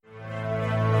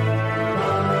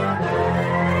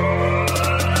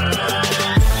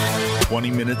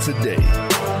20 minutes a day,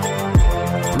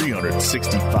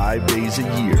 365 days a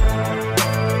year.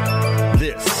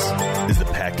 This is the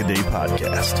Pack-A-Day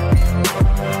Podcast.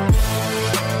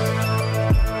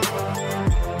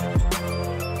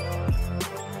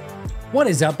 What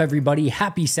is up, everybody?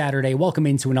 Happy Saturday. Welcome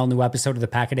into an all-new episode of the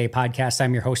Pack-A-Day Podcast.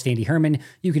 I'm your host, Andy Herman.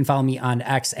 You can follow me on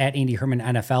X at Andy Herman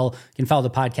NFL. You can follow the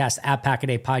podcast at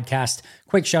Pack-A-Day Podcast.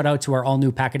 Quick shout out to our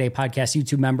all-new Pack-A-Day Podcast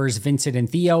YouTube members, Vincent and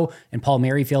Theo and Paul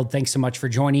Merrifield. Thanks so much for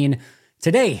joining.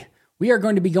 Today, we are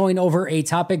going to be going over a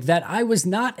topic that I was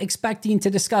not expecting to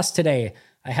discuss today.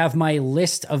 I have my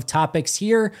list of topics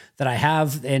here that I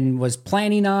have and was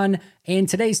planning on, and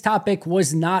today's topic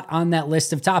was not on that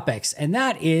list of topics, and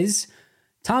that is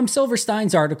Tom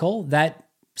Silverstein's article that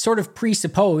sort of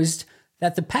presupposed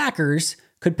that the Packers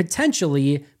could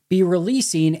potentially be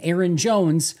releasing Aaron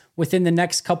Jones within the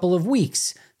next couple of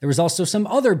weeks. There was also some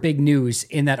other big news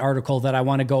in that article that I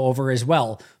want to go over as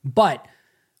well. But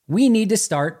we need to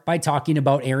start by talking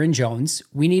about Aaron Jones.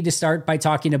 We need to start by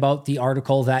talking about the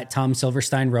article that Tom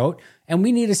Silverstein wrote. And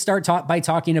we need to start by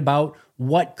talking about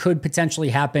what could potentially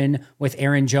happen with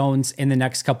Aaron Jones in the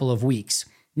next couple of weeks.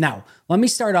 Now, let me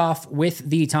start off with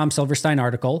the Tom Silverstein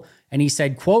article, and he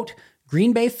said, quote,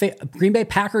 Green Bay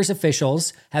Packers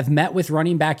officials have met with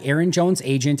running back Aaron Jones'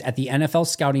 agent at the NFL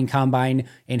Scouting Combine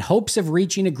in hopes of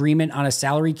reaching agreement on a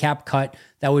salary cap cut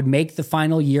that would make the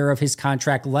final year of his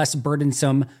contract less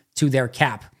burdensome to their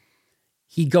cap.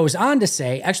 He goes on to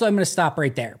say, actually, I'm going to stop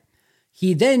right there.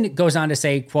 He then goes on to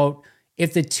say, quote,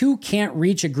 if the two can't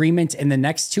reach agreement in the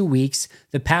next 2 weeks,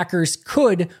 the Packers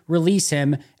could release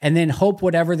him and then hope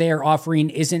whatever they are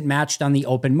offering isn't matched on the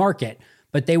open market.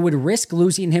 But they would risk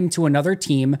losing him to another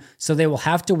team, so they will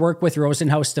have to work with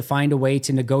Rosenhaus to find a way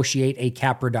to negotiate a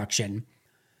cap reduction.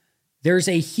 There's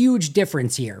a huge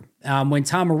difference here. When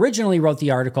Tom originally wrote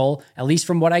the article, at least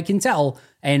from what I can tell,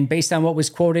 and based on what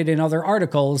was quoted in other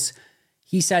articles,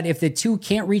 he said if the two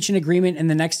can't reach an agreement in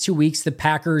the next 2 weeks, the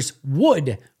Packers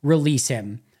would release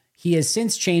him. He has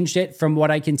since changed it, from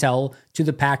what I can tell, to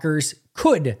the Packers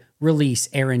could release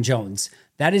Aaron Jones.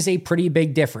 That is a pretty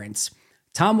big difference.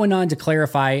 Tom went on to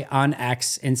clarify on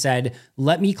X and said,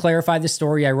 let me clarify the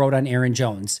story I wrote on Aaron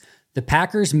Jones. The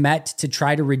Packers met to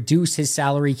try to reduce his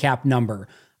salary cap number.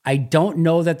 I don't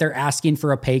know that they're asking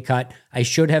for a pay cut. I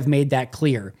should have made that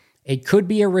clear. It could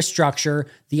be a restructure.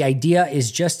 The idea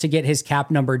is just to get his cap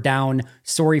number down.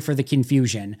 Sorry for the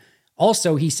confusion.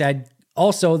 Also, he said,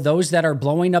 those that are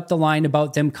blowing up the line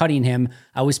about them cutting him,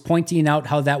 I was pointing out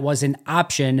how that was an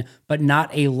option, but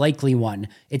not a likely one.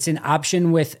 It's an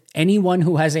option with anyone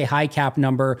who has a high cap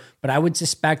number, but I would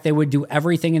suspect they would do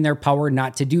everything in their power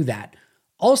not to do that.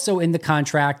 Also in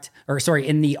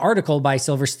the article by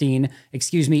Silverstein,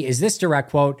 is this direct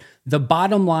quote, the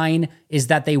bottom line is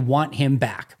that they want him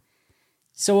back.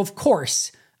 So of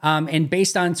course, and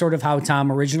based on sort of how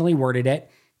Tom originally worded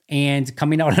it and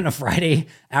coming out on a Friday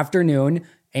afternoon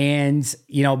and,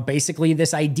 basically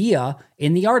this idea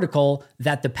in the article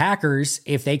that the Packers,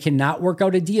 if they cannot work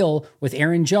out a deal with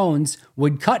Aaron Jones,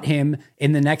 would cut him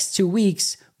in the next 2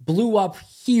 weeks, blew up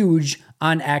huge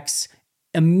on X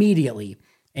immediately.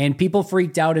 And people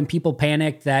freaked out and people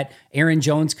panicked that Aaron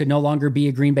Jones could no longer be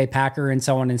a Green Bay Packer and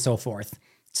so on and so forth.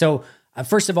 So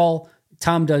first of all,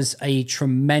 Tom does a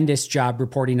tremendous job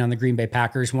reporting on the Green Bay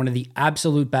Packers, one of the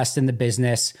absolute best in the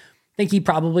business. I think he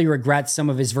probably regrets some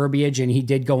of his verbiage, and he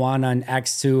did go on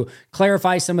X to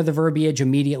clarify some of the verbiage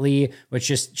immediately, which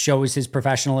just shows his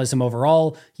professionalism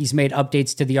overall. He's made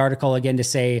updates to the article again to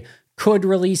say could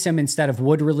release him instead of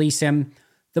would release him.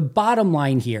 The bottom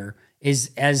line here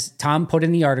is, as Tom put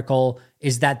in the article,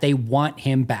 is that they want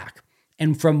him back.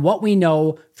 And from what we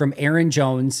know from Aaron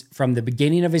Jones, from the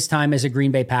beginning of his time as a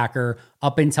Green Bay Packer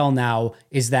up until now,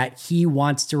 is that he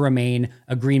wants to remain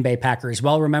a Green Bay Packer as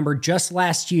well. Remember, just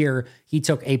last year, he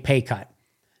took a pay cut.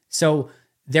 So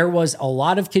there was a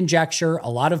lot of conjecture, a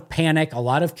lot of panic, a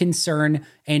lot of concern.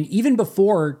 And even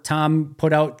before Tom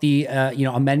put out the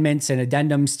amendments and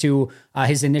addendums to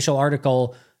his initial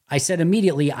article, I said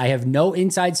immediately, I have no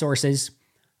inside sources.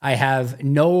 I have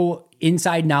no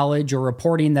inside knowledge or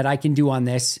reporting that I can do on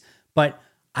this, but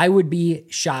I would be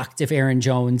shocked if Aaron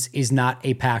Jones is not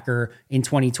a Packer in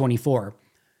 2024.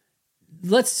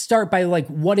 Let's start by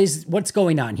what's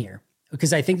going on here,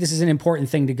 because I think this is an important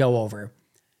thing to go over.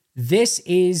 This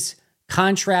is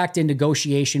contract and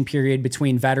negotiation period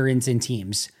between veterans and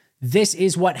teams. This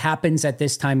is what happens at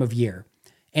this time of year.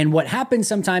 And what happens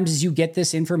sometimes is you get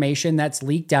this information that's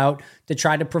leaked out to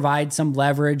try to provide some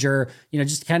leverage or,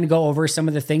 just kind of go over some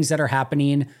of the things that are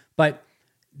happening. But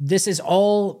this is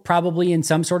all probably in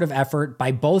some sort of effort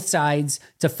by both sides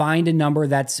to find a number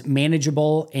that's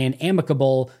manageable and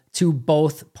amicable to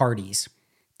both parties.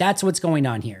 That's what's going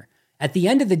on here. At the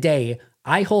end of the day,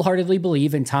 I wholeheartedly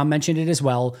believe, and Tom mentioned it as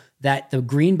well, that the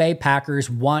Green Bay Packers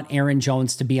want Aaron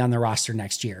Jones to be on the roster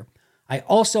next year. I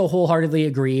also wholeheartedly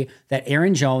agree that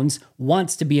Aaron Jones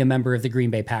wants to be a member of the Green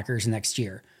Bay Packers next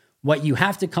year. What you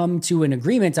have to come to an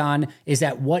agreement on is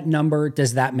at what number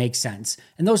does that make sense?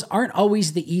 And those aren't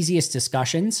always the easiest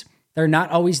discussions. They're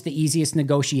not always the easiest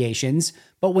negotiations.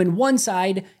 But when one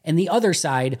side and the other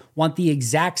side want the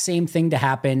exact same thing to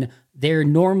happen, they're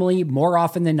normally, more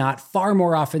often than not, far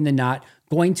more often than not,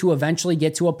 going to eventually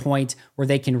get to a point where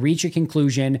they can reach a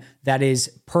conclusion that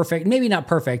is perfect, maybe not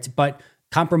perfect, but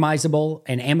compromisable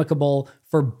and amicable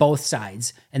for both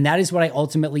sides. And that is what I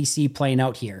ultimately see playing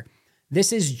out here.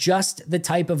 This is just the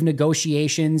type of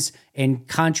negotiations and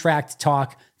contract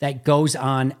talk that goes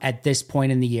on at this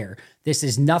point in the year. This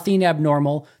is nothing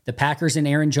abnormal. The Packers and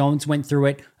Aaron Jones went through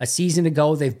it a season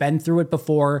ago. They've been through it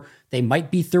before. They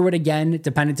might be through it again,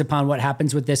 dependent upon what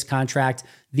happens with this contract.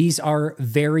 These are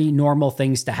very normal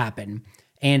things to happen.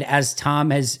 And as Tom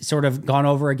has sort of gone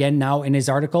over again now in his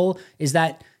article, is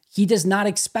that he does not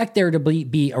expect there to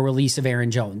be a release of Aaron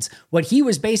Jones. What he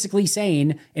was basically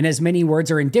saying, in as many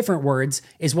words or in different words,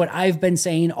 is what I've been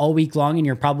saying all week long, and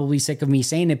you're probably sick of me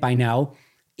saying it by now.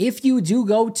 If you do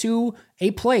go to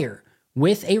a player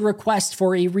with a request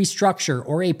for a restructure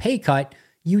or a pay cut,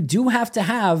 you do have to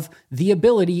have the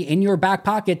ability in your back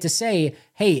pocket to say,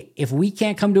 hey, if we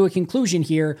can't come to a conclusion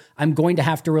here, I'm going to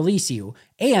have to release you.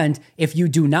 And if you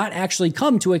do not actually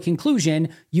come to a conclusion,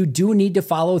 you do need to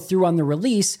follow through on the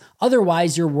release.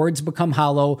 Otherwise, your words become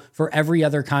hollow for every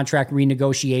other contract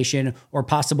renegotiation or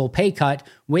possible pay cut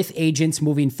with agents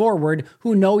moving forward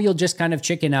who know you'll just kind of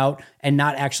chicken out and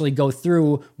not actually go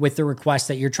through with the request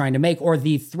that you're trying to make or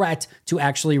the threat to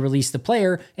actually release the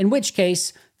player, in which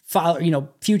case,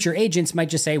 future agents might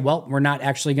just say, well, we're not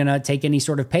actually going to take any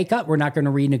sort of pay cut. We're not going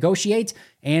to renegotiate.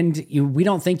 And we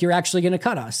don't think you're actually going to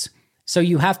cut us. So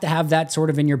you have to have that sort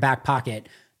of in your back pocket.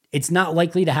 It's not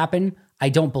likely to happen. I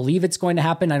don't believe it's going to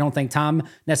happen. I don't think Tom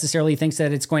necessarily thinks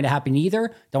that it's going to happen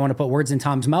either. Don't want to put words in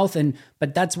Tom's mouth.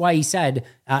 But that's why he said,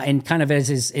 and kind of as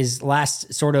his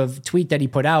last sort of tweet that he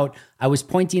put out, I was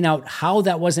pointing out how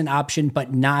that was an option,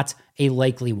 but not a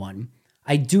likely one.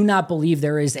 I do not believe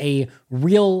there is a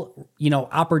real,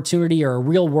 opportunity or a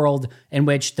real world in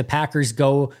which the Packers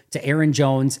go to Aaron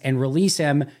Jones and release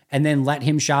him and then let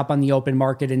him shop on the open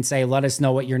market and say, let us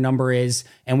know what your number is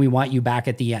and we want you back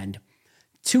at the end.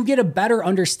 To get a better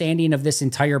understanding of this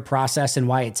entire process and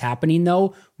why it's happening,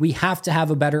 though, we have to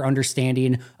have a better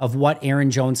understanding of what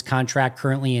Aaron Jones' contract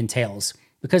currently entails,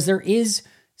 because there's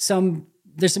some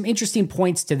interesting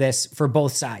points to this for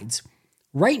both sides.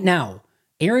 Right now,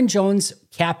 Aaron Jones'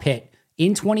 cap hit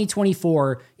in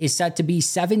 2024 is set to be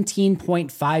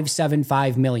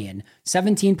 $17.575 million,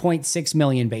 $17.6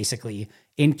 million basically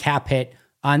in cap hit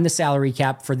on the salary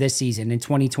cap for this season in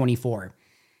 2024.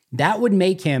 That would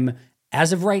make him,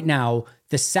 as of right now,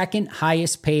 the second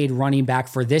highest paid running back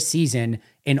for this season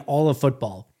in all of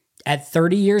football. At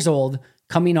 30 years old,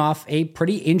 coming off a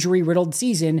pretty injury-riddled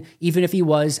season, even if he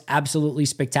was absolutely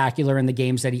spectacular in the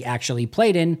games that he actually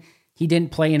played in, he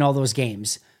didn't play in all those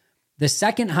games. The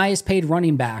second highest paid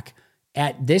running back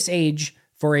at this age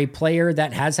for a player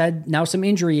that has had now some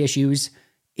injury issues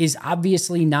is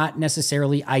obviously not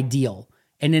necessarily ideal.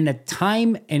 And in a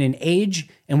time and an age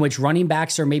in which running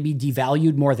backs are maybe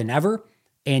devalued more than ever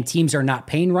and teams are not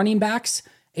paying running backs,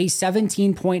 a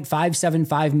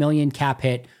 $17.575 million cap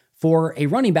hit for a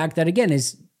running back that, again,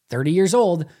 is 30 years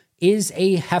old is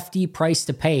a hefty price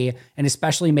to pay, and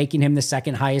especially making him the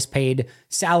second highest paid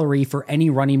salary for any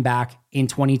running back in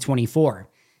 2024.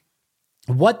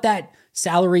 What that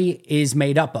salary is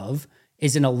made up of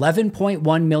is an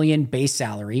 $11.1 million base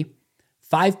salary,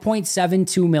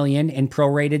 $5.72 million in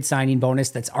prorated signing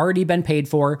bonus that's already been paid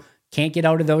for. Can't get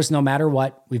out of those no matter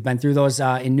what. We've been through those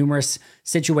in numerous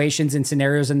situations and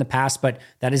scenarios in the past, but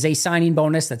that is a signing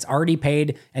bonus that's already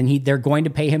paid, and they're going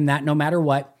to pay him that no matter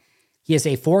what. He has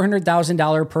a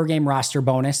 $400,000 per game roster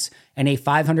bonus and a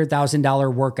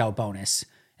 $500,000 workout bonus.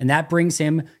 And that brings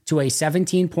him to a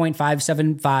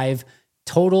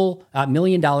 $17.575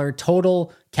 million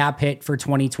total cap hit for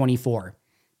 2024.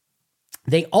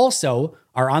 They also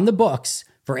are on the books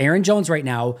for Aaron Jones right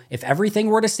now. If everything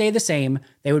were to stay the same,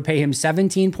 they would pay him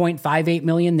 $17.58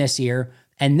 million this year.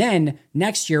 And then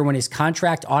next year, when his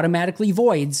contract automatically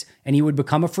voids and he would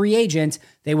become a free agent,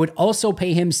 they would also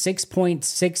pay him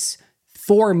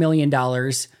 $6.64 million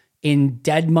in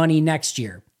dead money next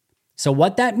year. So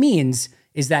what that means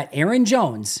is that Aaron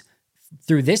Jones,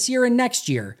 through this year and next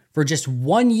year, for just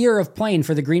 1 year of playing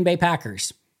for the Green Bay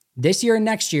Packers, this year and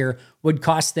next year would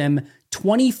cost them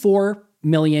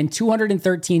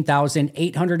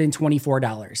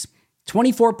 $24,213,824.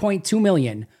 $24.2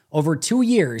 million over 2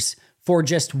 years for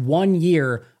just 1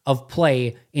 year of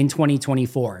play in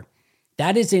 2024.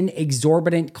 That is an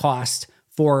exorbitant cost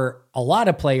for a lot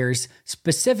of players,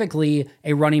 specifically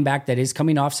a running back that is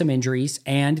coming off some injuries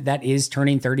and that is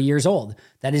turning 30 years old.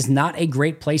 That is not a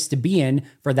great place to be in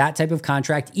for that type of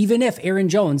contract, even if Aaron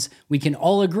Jones, we can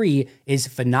all agree, is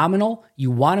phenomenal.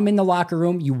 You want him in the locker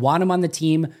room. You want him on the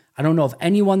team. I don't know of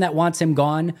anyone that wants him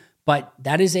gone, but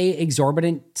that is a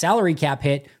exorbitant salary cap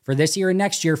hit for this year and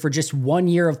next year for just 1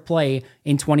 year of play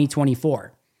in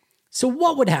 2024. So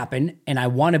what would happen, and I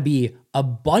want to be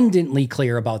abundantly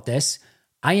clear about this,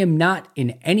 I am not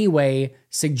in any way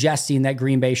suggesting that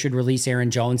Green Bay should release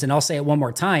Aaron Jones. And I'll say it one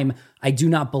more time. I do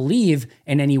not believe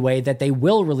in any way that they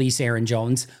will release Aaron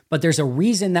Jones, but there's a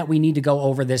reason that we need to go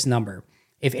over this number.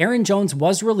 If Aaron Jones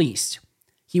was released,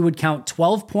 he would count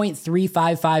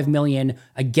 $12.355 million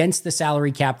against the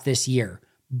salary cap this year,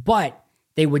 but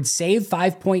they would save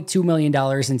 $5.2 million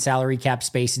in salary cap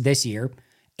space this year.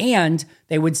 And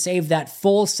they would save that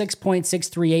full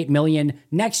 $6.638 million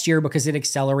next year because it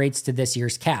accelerates to this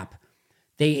year's cap.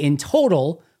 They in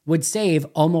total would save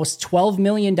almost $12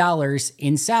 million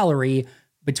in salary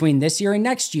between this year and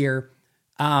next year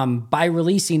by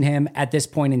releasing him at this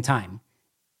point in time.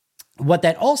 What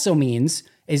that also means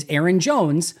is Aaron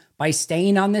Jones, by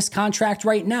staying on this contract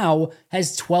right now,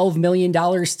 has $12 million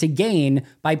to gain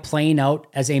by playing out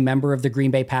as a member of the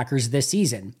Green Bay Packers this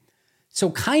season. So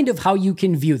kind of how you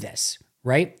can view this,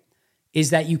 right, is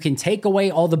that you can take away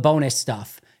all the bonus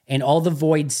stuff and all the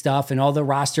void stuff and all the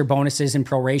roster bonuses and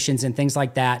prorations and things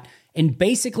like that, and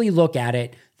basically look at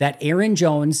it that Aaron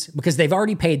Jones, because they've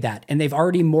already paid that and they've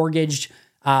already mortgaged,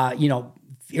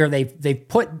 or they've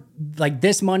put like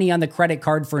this money on the credit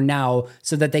card for now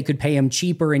so that they could pay him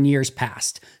cheaper in years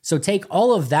past. So take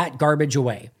all of that garbage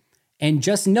away and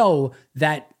just know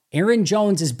that Aaron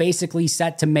Jones is basically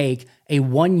set to make a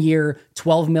 1 year,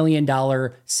 $12 million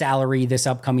salary this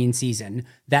upcoming season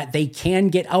that they can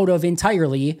get out of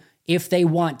entirely if they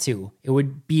want to. It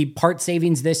would be part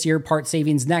savings this year, part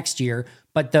savings next year.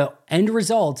 But the end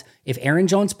result, if Aaron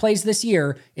Jones plays this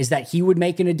year, is that he would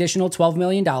make an additional $12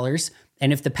 million.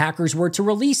 And if the Packers were to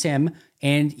release him,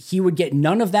 and he would get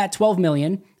none of that $12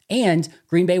 million, and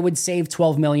Green Bay would save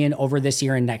 $12 million over this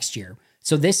year and next year.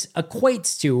 So this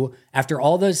equates to, after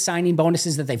all those signing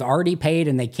bonuses that they've already paid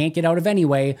and they can't get out of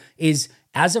anyway, is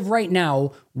as of right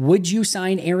now, would you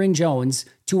sign Aaron Jones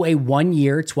to a 1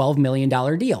 year, $12 million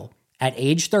deal at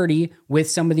age 30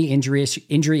 with some of the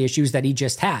injury issues that he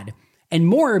just had? And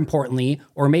more importantly,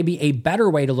 or maybe a better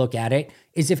way to look at it,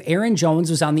 is if Aaron Jones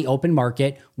was on the open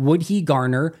market, would he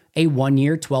garner a 1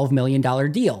 year, $12 million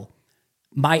deal?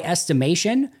 My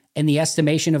estimation, and the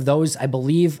estimation of those, I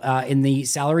believe, in the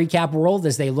salary cap world,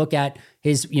 as they look at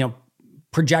his,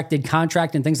 projected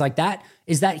contract and things like that,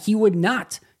 is that he would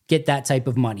not get that type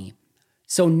of money.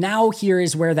 So now here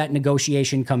is where that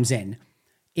negotiation comes in.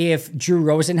 If Drew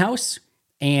Rosenhaus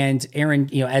and Aaron,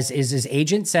 as is his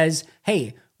agent, says,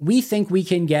 hey, we think we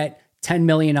can get $10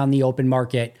 million on the open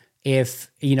market if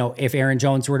Aaron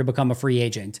Jones were to become a free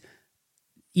agent.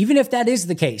 Even if that is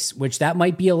the case, which that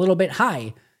might be a little bit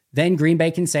high, then Green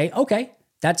Bay can say, okay,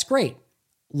 that's great.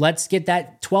 Let's get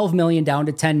that $12 million down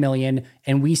to $10 million,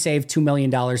 and we save $2 million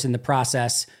in the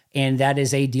process, and that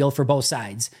is a deal for both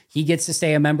sides. He gets to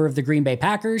stay a member of the Green Bay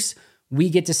Packers. We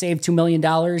get to save $2 million.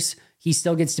 He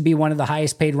still gets to be one of the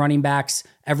highest paid running backs.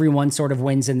 Everyone sort of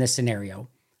wins in this scenario.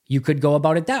 You could go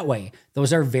about it that way.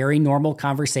 Those are very normal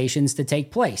conversations to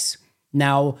take place.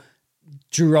 Now,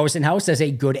 Drew Rosenhaus, as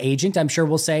a good agent, I'm sure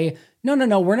will say,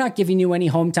 no, we're not giving you any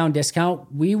hometown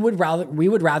discount. We would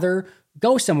rather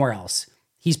go somewhere else.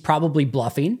 He's probably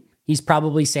bluffing. He's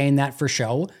probably saying that for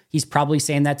show. He's probably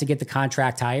saying that to get the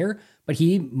contract higher, but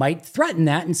he might threaten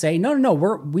that and say, no,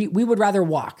 we would rather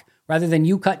walk. Rather than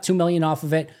you cut $2 million off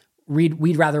of it,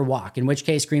 we'd rather walk. In which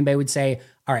case Green Bay would say,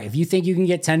 all right, if you think you can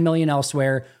get $10 million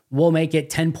elsewhere, we'll make it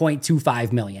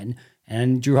 $10.25 million.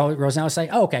 And Drew Rosenhaus was like,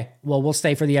 oh, okay, well, we'll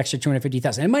stay for the extra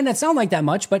 $250,000. It might not sound like that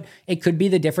much, but it could be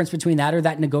the difference between that, or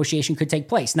that negotiation could take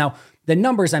place. Now, the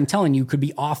numbers I'm telling you could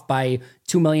be off by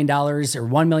 $2 million or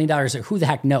 $1 million, or who the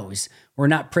heck knows. We're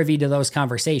not privy to those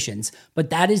conversations, but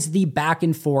that is the back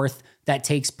and forth that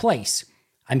takes place.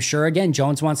 I'm sure, again,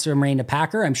 Jones wants to remain a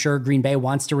Packer. I'm sure Green Bay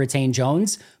wants to retain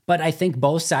Jones, but I think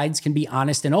both sides can be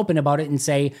honest and open about it and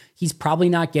say he's probably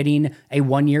not getting a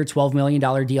 1 year, $12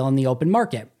 million deal in the open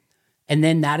market. And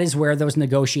then that is where those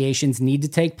negotiations need to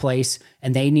take place,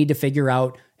 and they need to figure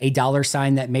out a dollar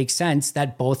sign that makes sense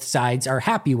that both sides are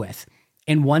happy with.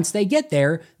 And once they get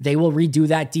there, they will redo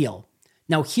that deal.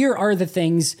 Now, here are the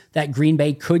things that Green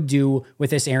Bay could do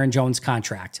with this Aaron Jones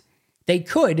contract. They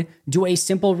could do a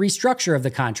simple restructure of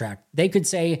the contract. They could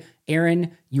say,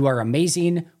 Aaron, you are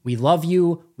amazing. We love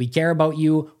you. We care about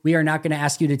you. We are not going to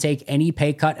ask you to take any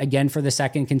pay cut again for the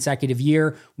second consecutive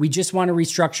year. We just want to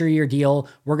restructure your deal.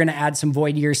 We're going to add some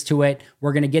void years to it.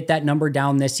 We're going to get that number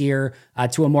down this year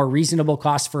to a more reasonable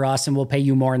cost for us, and we'll pay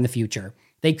you more in the future.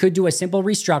 They could do a simple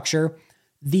restructure.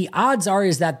 The odds are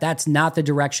is that that's not the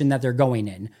direction that they're going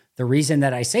in. The reason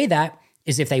that I say that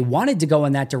is if they wanted to go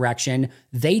in that direction,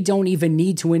 they don't even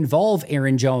need to involve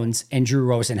Aaron Jones and Drew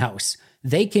Rosenhaus.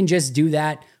 They can just do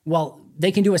that. Well,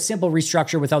 they can do a simple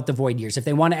restructure without the void years. If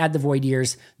they want to add the void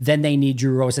years, then they need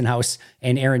Drew Rosenhaus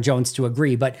and Aaron Jones to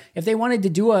agree. But if they wanted to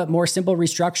do a more simple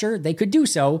restructure, they could do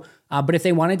so. But if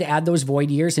they wanted to add those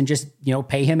void years and just,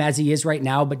 pay him as he is right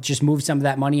now, but just move some of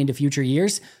that money into future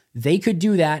years, they could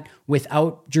do that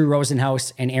without Drew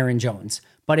Rosenhaus and Aaron Jones.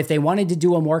 But if they wanted to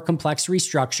do a more complex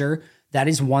restructure, that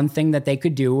is one thing that they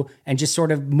could do and just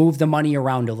sort of move the money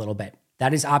around a little bit.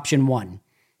 That is option one.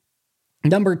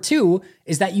 Number two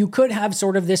is that you could have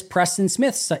sort of this Preston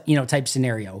Smith, type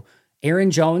scenario.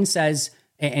 Aaron Jones says,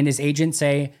 and his agent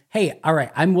say, hey, all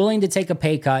right, I'm willing to take a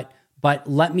pay cut, but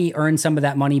let me earn some of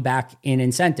that money back in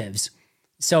incentives.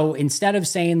 So instead of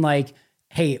saying like,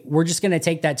 hey, we're just going to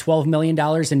take that $12 million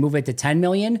and move it to $10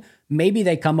 million, maybe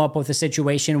they come up with a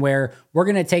situation where we're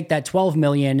going to take that $12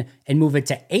 million and move it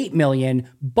to $8 million,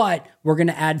 but we're going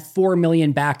to add $4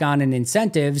 million back on in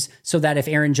incentives so that if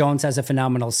Aaron Jones has a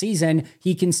phenomenal season,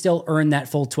 he can still earn that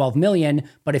full $12 million.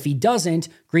 But if he doesn't,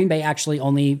 Green Bay actually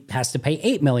only has to pay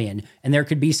 $8 million. And there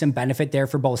could be some benefit there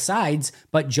for both sides,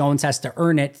 but Jones has to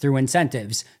earn it through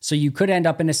incentives. So you could end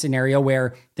up in a scenario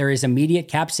where there is immediate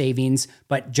cap savings,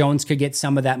 but Jones could get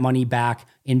some of that money back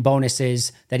in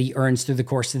bonuses that he earns through the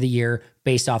course of the year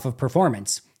based off of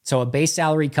performance. So a base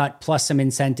salary cut plus some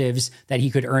incentives that he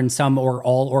could earn some or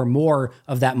all or more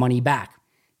of that money back.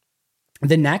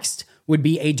 The next would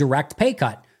be a direct pay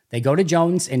cut. They go to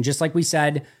Jones, and just like we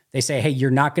said, they say, hey,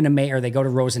 you're not going to make, or they go to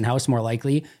Rosenhaus more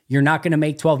likely, you're not going to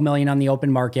make $12 million on the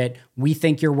open market. We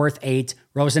think you're worth $8 million.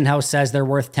 Rosenhaus says they're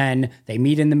worth $10 million. They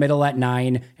meet in the middle at $9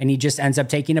 million, and he just ends up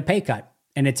taking a pay cut.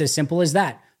 And it's as simple as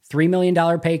that. $3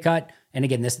 million pay cut. And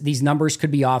again, these numbers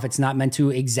could be off. It's not meant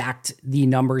to exact the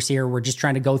numbers here. We're just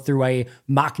trying to go through a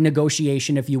mock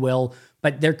negotiation, if you will.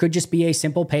 But there could just be a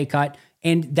simple pay cut.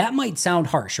 And that might sound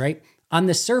harsh, right? On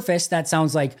the surface, that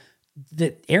sounds like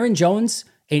Aaron Jones,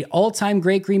 an all-time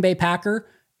great Green Bay Packer,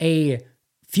 a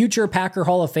future Packer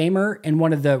Hall of Famer, and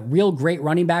one of the real great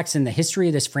running backs in the history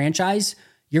of this franchise.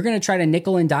 You're going to try to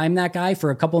nickel and dime that guy for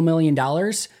a couple $1 million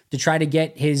to try to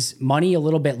get his money a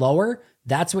little bit lower.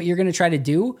 That's what you're going to try to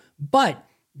do. But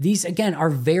these, again,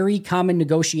 are very common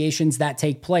negotiations that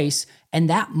take place, and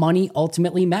that money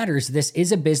ultimately matters. This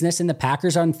is a business, and the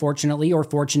Packers, unfortunately or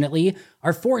fortunately,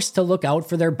 are forced to look out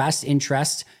for their best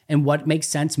interests and what makes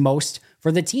sense most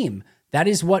for the team. That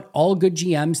is what all good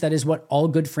GMs, that is what all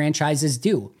good franchises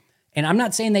do. And I'm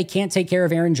not saying they can't take care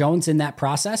of Aaron Jones in that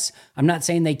process. I'm not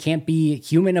saying they can't be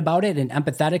human about it and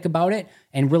empathetic about it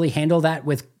and really handle that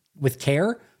with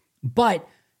care. But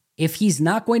if he's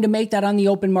not going to make that on the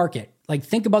open market, like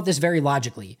think about this very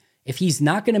logically. If he's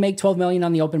not going to make $12 million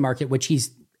on the open market, which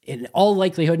he's in all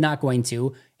likelihood not going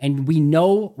to, and we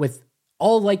know with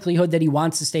all likelihood that he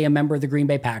wants to stay a member of the Green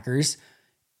Bay Packers,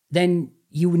 then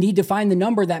you need to find the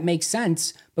number that makes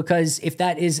sense, because if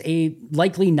that is a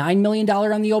likely $9 million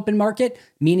on the open market,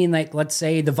 meaning like, let's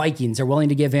say the Vikings are willing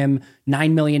to give him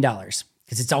 $9 million,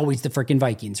 because it's always the freaking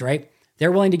Vikings, right?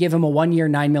 They're willing to give him a 1-year,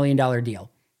 $9 million deal.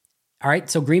 All right,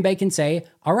 so Green Bay can say,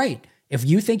 all right, if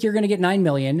you think you're going to get $9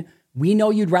 million, we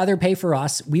know you'd rather pay for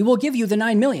us. We will give you the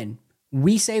 $9 million.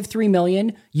 We save $3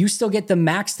 million. You still get the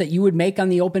max that you would make on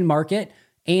the open market,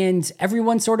 and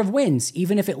everyone sort of wins.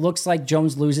 Even if it looks like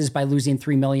Jones loses by losing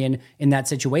 $3 million in that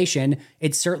situation,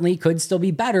 it certainly could still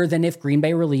be better than if Green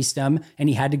Bay released him and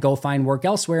he had to go find work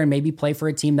elsewhere and maybe play for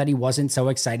a team that he wasn't so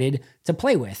excited to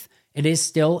play with. It is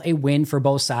still a win for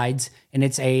both sides, and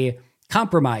it's a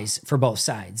compromise for both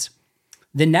sides.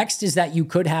 The next is that you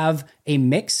could have a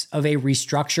mix of a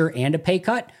restructure and a pay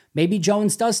cut. Maybe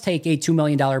Jones does take a $2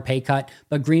 million pay cut,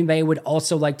 but Green Bay would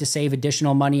also like to save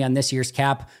additional money on this year's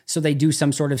cap, so they do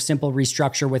some sort of simple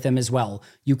restructure with him as well.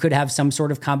 You could have some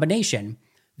sort of combination.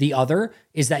 The other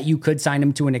is that you could sign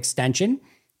him to an extension.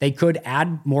 They could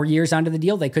add more years onto the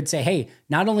deal. They could say, hey,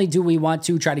 not only do we want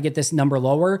to try to get this number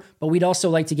lower, but we'd also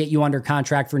like to get you under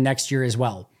contract for next year as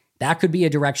well. That could be a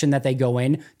direction that they go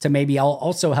in to maybe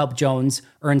also help Jones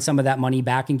earn some of that money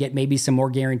back and get maybe some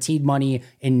more guaranteed money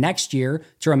in next year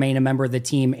to remain a member of the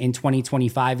team in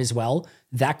 2025 as well.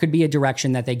 That could be a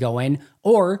direction that they go in.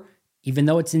 Or even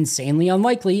though it's insanely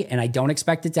unlikely, and I don't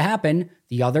expect it to happen,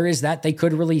 the other is that they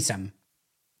could release him.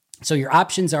 So your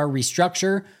options are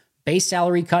restructure, base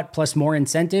salary cut plus more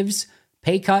incentives,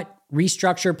 pay cut,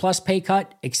 restructure plus pay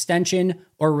cut, extension,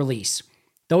 or release.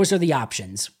 Those are the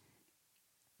options.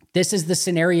 This is the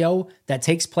scenario that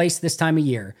takes place this time of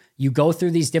year. You go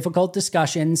through these difficult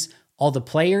discussions, all the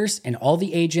players and all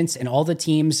the agents and all the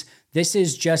teams. This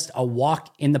is just a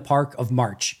walk in the park of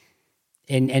March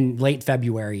in late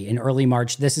February, in early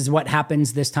March. This is what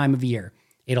happens this time of year.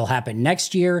 It'll happen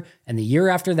next year and the year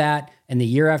after that and the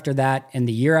year after that and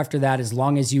the year after that, as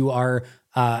long as you are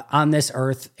on this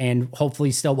earth and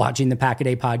hopefully still watching the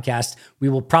Pack-A-Day podcast. We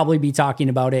will probably be talking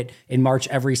about it in March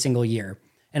every single year.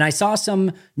 And I saw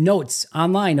some notes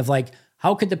online of like,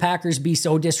 how could the Packers be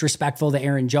so disrespectful to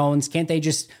Aaron Jones? Can't they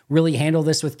just really handle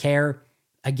this with care?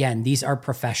 Again, these are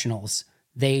professionals.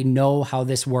 They know how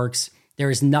this works. There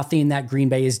is nothing that Green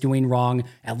Bay is doing wrong,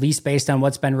 at least based on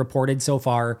what's been reported so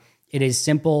far. It is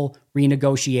simple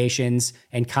renegotiations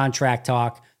and contract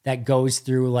talk that goes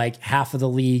through like half of the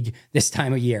league this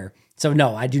time of year. So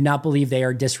no, I do not believe they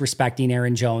are disrespecting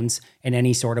Aaron Jones in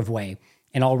any sort of way.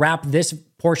 And I'll wrap this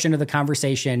portion of the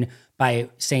conversation by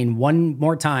saying one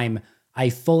more time, I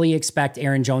fully expect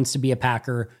Aaron Jones to be a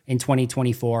Packer in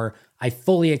 2024. I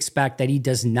fully expect that he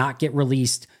does not get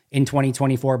released in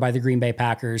 2024 by the Green Bay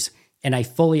Packers. And I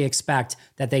fully expect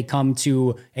that they come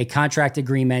to a contract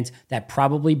agreement that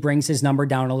probably brings his number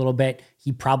down a little bit.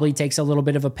 He probably takes a little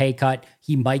bit of a pay cut.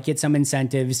 He might get some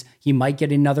incentives. He might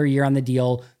get another year on the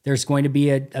deal. There's going to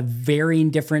be a varying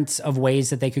difference of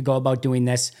ways that they could go about doing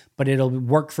this, but it'll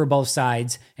work for both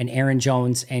sides. And Aaron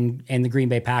Jones and the Green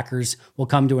Bay Packers will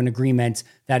come to an agreement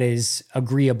that is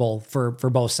agreeable for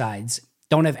both sides.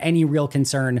 Don't have any real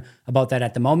concern about that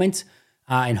at the moment.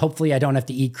 And hopefully I don't have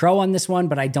to eat crow on this one,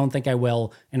 but I don't think I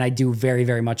will. And I do very,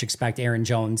 very much expect Aaron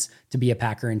Jones to be a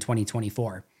Packer in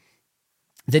 2024.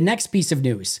 The next piece of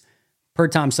news, per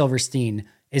Tom Silverstein,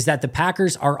 is that the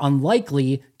Packers are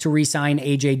unlikely to re-sign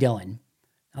A.J. Dillon.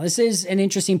 Now, this is an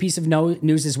interesting piece of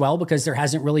news as well, because there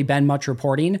hasn't really been much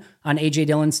reporting on A.J.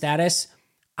 Dillon's status.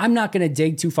 I'm not going to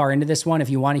dig too far into this one. If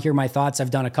you want to hear my thoughts,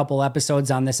 I've done a couple episodes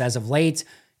on this as of late.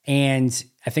 And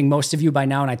I think most of you by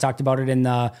now, and I talked about it in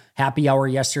the happy hour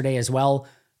yesterday as well,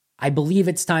 I believe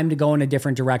it's time to go in a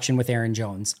different direction with Aaron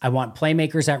Jones. I want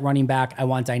playmakers at running back. I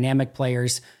want dynamic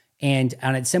players. And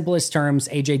on its simplest terms,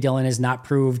 A.J. Dillon has not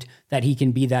proved that he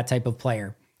can be that type of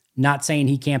player. Not saying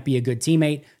he can't be a good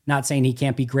teammate, not saying he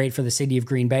can't be great for the city of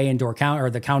Green Bay and Door County,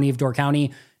 or the county of Door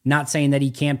County, not saying that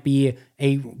he can't be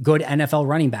a good NFL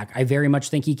running back. I very much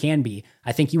think he can be.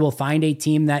 I think he will find a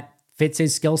team that fits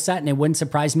his skill set, and it wouldn't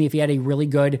surprise me if he had a really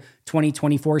good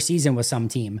 2024 season with some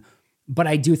team. But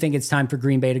I do think it's time for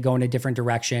Green Bay to go in a different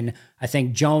direction. I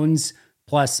think Jones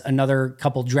plus another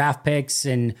couple draft picks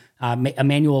and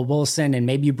Emmanuel Wilson, and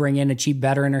maybe you bring in a cheap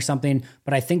veteran or something.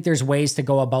 But I think there's ways to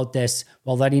go about this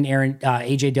while letting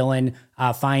A.J. Dillon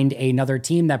find another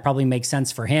team that probably makes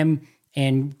sense for him.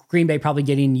 And Green Bay probably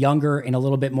getting younger and a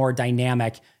little bit more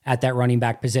dynamic at that running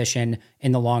back position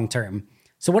in the long term.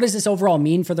 So what does this overall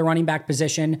mean for the running back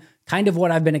position? Kind of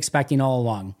what I've been expecting all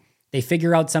along. They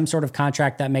figure out some sort of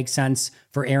contract that makes sense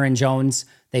for Aaron Jones.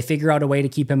 They figure out a way to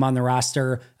keep him on the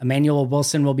roster. Emmanuel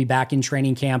Wilson will be back in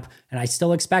training camp, and I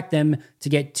still expect them to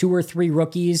get 2 or 3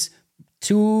 rookies,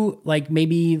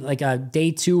 maybe a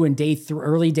day 2 and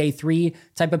early day 3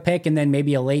 type of pick, and then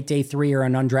maybe a late day 3 or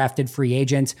an undrafted free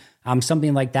agent,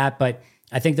 something like that. But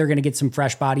I think they're going to get some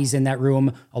fresh bodies in that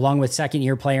room, along with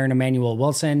second-year player in Emmanuel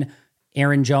Wilson,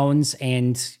 Aaron Jones,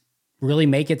 and really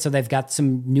make it so they've got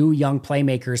some new young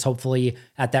playmakers, hopefully,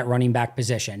 at that running back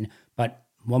position. But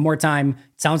one more time,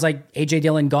 it sounds like A.J.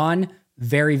 Dillon gone.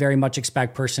 Very, very much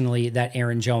expect personally that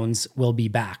Aaron Jones will be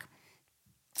back.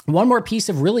 One more piece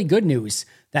of really good news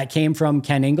that came from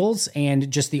Ken Ingalls and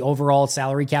just the overall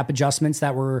salary cap adjustments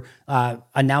that were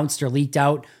announced or leaked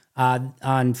out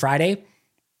on Friday.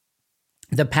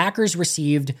 The Packers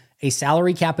received a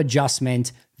salary cap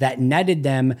adjustment that netted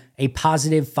them a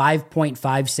positive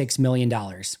 $5.56 million.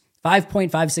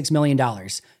 $5.56 million.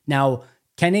 Now,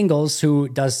 Ken Ingalls, who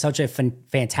does such a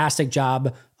fantastic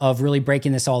job of really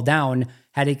breaking this all down,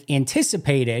 had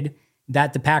anticipated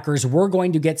that the Packers were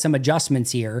going to get some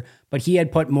adjustments here, but he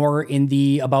had put more in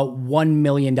the about $1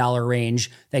 million range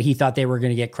that he thought they were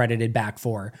going to get credited back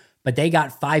for. But they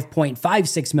got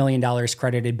 $5.56 million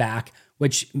credited back,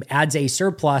 which adds a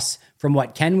surplus from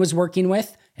what Ken was working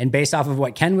with And based off of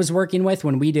what Ken was working with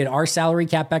when we did our salary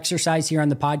cap exercise here on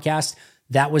the podcast,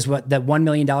 that $1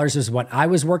 million was what I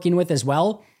was working with as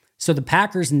well. So the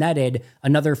Packers netted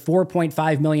another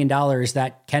 $4.5 million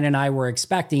that Ken and I were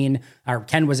expecting, or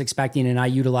Ken was expecting, and I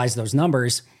utilized those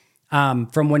numbers from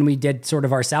when we did sort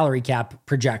of our salary cap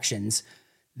projections.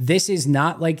 This is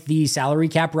not like the salary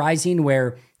cap rising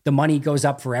where the money goes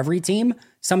up for every team.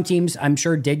 Some teams, I'm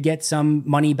sure, did get some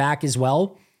money back as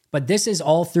well, but this is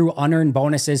all through unearned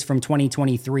bonuses from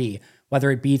 2023,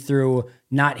 whether it be through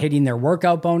not hitting their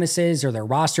workout bonuses or their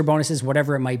roster bonuses,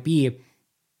 whatever it might be.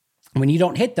 When you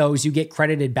don't hit those, you get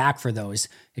credited back for those.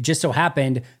 It just so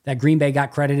happened that Green Bay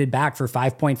got credited back for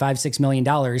 $5.56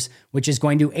 million, which is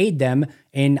going to aid them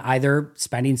in either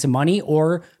spending some money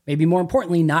or maybe more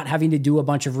importantly, not having to do a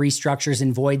bunch of restructures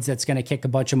and voids that's going to kick a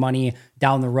bunch of money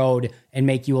down the road and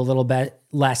make you a little bit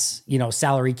less,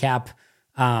 salary cap,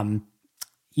 running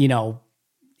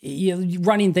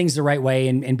things the right way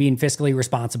and being fiscally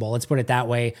responsible. Let's put it that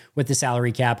way with the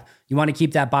salary cap. You want to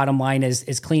keep that bottom line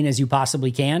as clean as you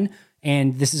possibly can.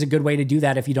 And this is a good way to do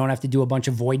that if you don't have to do a bunch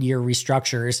of void year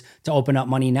restructures to open up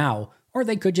money now. Or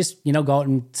they could just, go out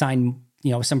and sign,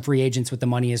 some free agents with the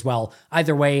money as well.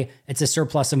 Either way, it's a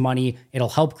surplus of money. It'll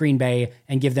help Green Bay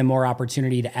and give them more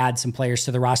opportunity to add some players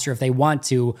to the roster if they want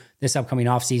to this upcoming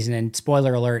offseason. And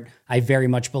spoiler alert, I very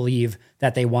much believe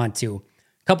that they want to.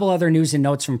 Couple other news and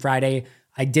notes from Friday.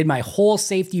 I did my whole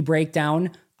safety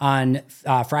breakdown on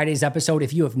Friday's episode.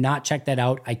 If you have not checked that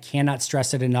out, I cannot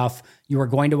stress it enough. You are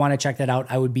going to want to check that out.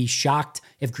 I would be shocked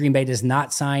if Green Bay does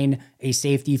not sign a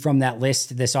safety from that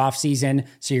list this offseason.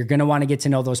 So you're going to want to get to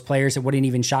know those players. It wouldn't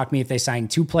even shock me if they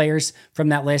signed 2 players from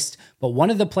that list. But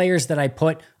one of the players that I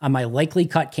put on my likely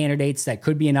cut candidates that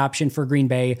could be an option for Green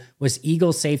Bay was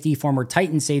Eagles safety, former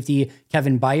Titans safety,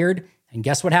 Kevin Byard. And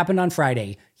guess what happened on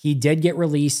Friday? He did get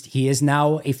released. He is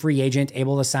now a free agent,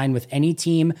 able to sign with any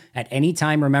team at any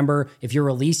time. Remember, if you're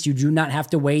released, you do not have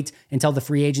to wait until the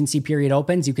free agency period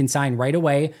opens. You can sign right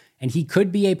away. And he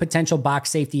could be a potential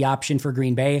box safety option for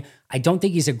Green Bay. I don't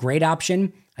think he's a great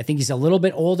option. I think he's a little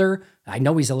bit older. I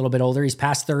know he's a little bit older. He's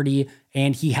past 30,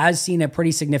 and he has seen a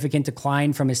pretty significant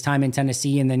decline from his time in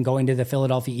Tennessee and then going to the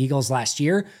Philadelphia Eagles last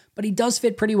year. But he does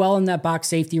fit pretty well in that box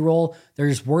safety role.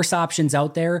 There's worse options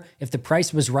out there. If the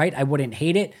price was right, I wouldn't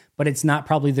hate it, but it's not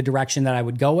probably the direction that I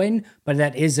would go in. But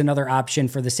that is another option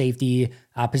for the safety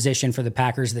position for the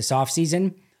Packers this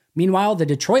offseason. Meanwhile, the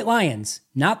Detroit Lions,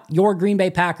 not your Green Bay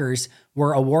Packers,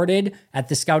 were awarded at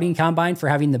the scouting combine for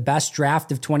having the best draft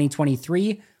of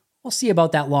 2023. We'll see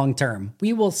about that long term.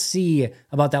 We will see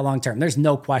about that long term. There's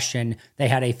no question they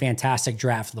had a fantastic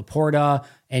draft. Laporta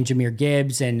and Jahmyr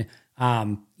Gibbs. And,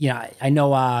 I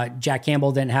know Jack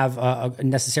Campbell didn't have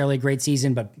necessarily a great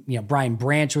season, but, Brian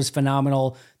Branch was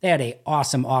phenomenal. They had an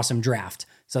awesome draft.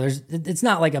 So it's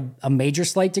not like a major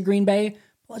slight to Green Bay.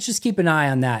 Let's just keep an eye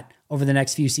on that over the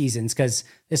next few seasons because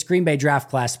this Green Bay draft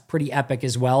class, pretty epic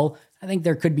as well. I think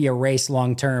there could be a race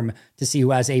long-term to see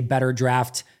who has a better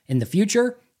draft in the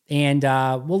future. And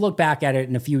we'll look back at it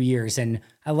in a few years. And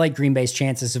I like Green Bay's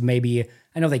chances of maybe,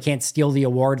 I know they can't steal the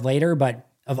award later, but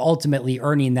of ultimately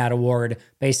earning that award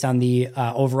based on the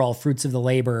overall fruits of the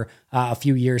labor a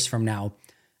few years from now.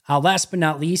 Last but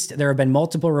not least, there have been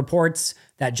multiple reports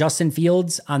that Justin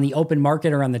Fields on the open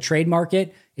market or on the trade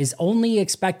market is only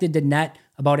expected to net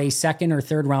about a 2nd or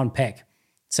 3rd round pick.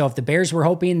 So if the Bears were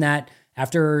hoping that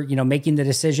after, making the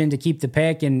decision to keep the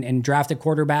pick and draft a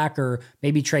quarterback or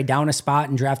maybe trade down a spot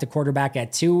and draft a quarterback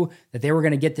at 2, that they were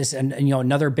going to get this,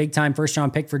 another big time 1st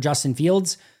round pick for Justin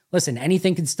Fields. Listen,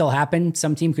 anything could still happen.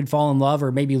 Some team could fall in love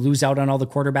or maybe lose out on all the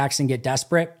quarterbacks and get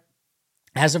desperate.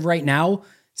 As of right now,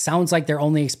 sounds like they're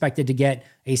only expected to get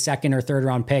a 2nd or 3rd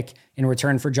round pick in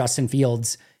return for Justin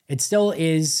Fields. It still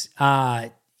is,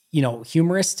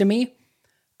 humorous to me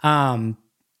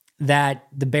that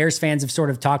the Bears fans have sort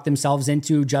of talked themselves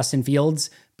into Justin Fields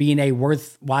being a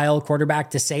worthwhile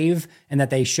quarterback to save and that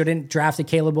they shouldn't draft a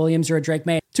Caleb Williams or a Drake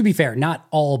May. To be fair, not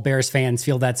all Bears fans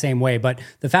feel that same way, but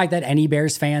the fact that any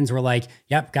Bears fans were like,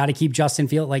 yep, got to keep Justin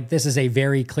Fields, this is a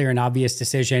very clear and obvious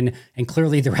decision. And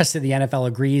clearly the rest of the NFL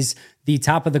agrees. The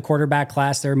top of the quarterback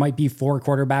class, there might be 4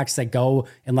 quarterbacks that go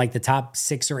in the top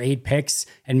 6 or 8 picks.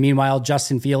 And meanwhile,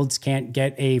 Justin Fields can't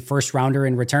get a 1st rounder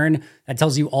in return. That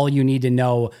tells you all you need to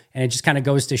know. And it just kind of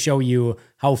goes to show you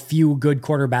how few good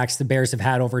quarterbacks the Bears have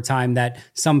had over time that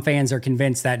some fans are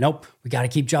convinced that, nope, we got to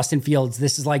keep Justin Fields.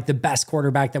 This is the best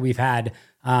quarterback that we've had.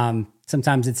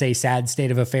 Sometimes it's a sad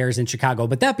state of affairs in Chicago.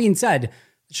 But that being said,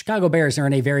 the Chicago Bears are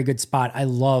in a very good spot. I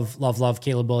love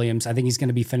Caleb Williams. I think he's going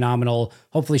to be phenomenal.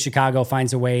 Hopefully Chicago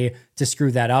finds a way to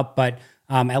screw that up. But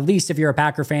At least if you're a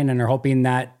Packer fan and are hoping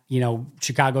that,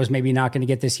 Chicago's maybe not going to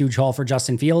get this huge haul for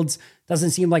Justin Fields,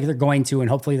 doesn't seem like they're going to. And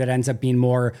hopefully that ends up being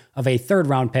more of a 3rd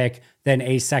round pick than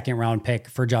a 2nd round pick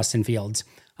for Justin Fields.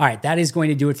 All right, that is going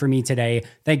to do it for me today.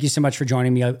 Thank you so much for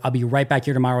joining me. I'll be right back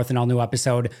here tomorrow with an all-new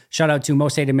episode. Shout out to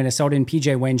Most Hated Minnesotan,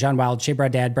 PJ Wayne, John Wild, Shea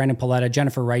Brad Dad, Brandon Paletta,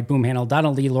 Jennifer Wright, Boom Handle,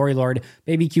 Donald Lee, Lori Lord,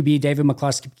 Baby QB, David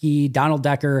McCluskey, Donald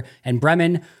Decker, and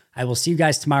Bremen. I will see you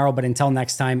guys tomorrow, but until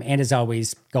next time, and as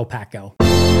always, go Pack Go.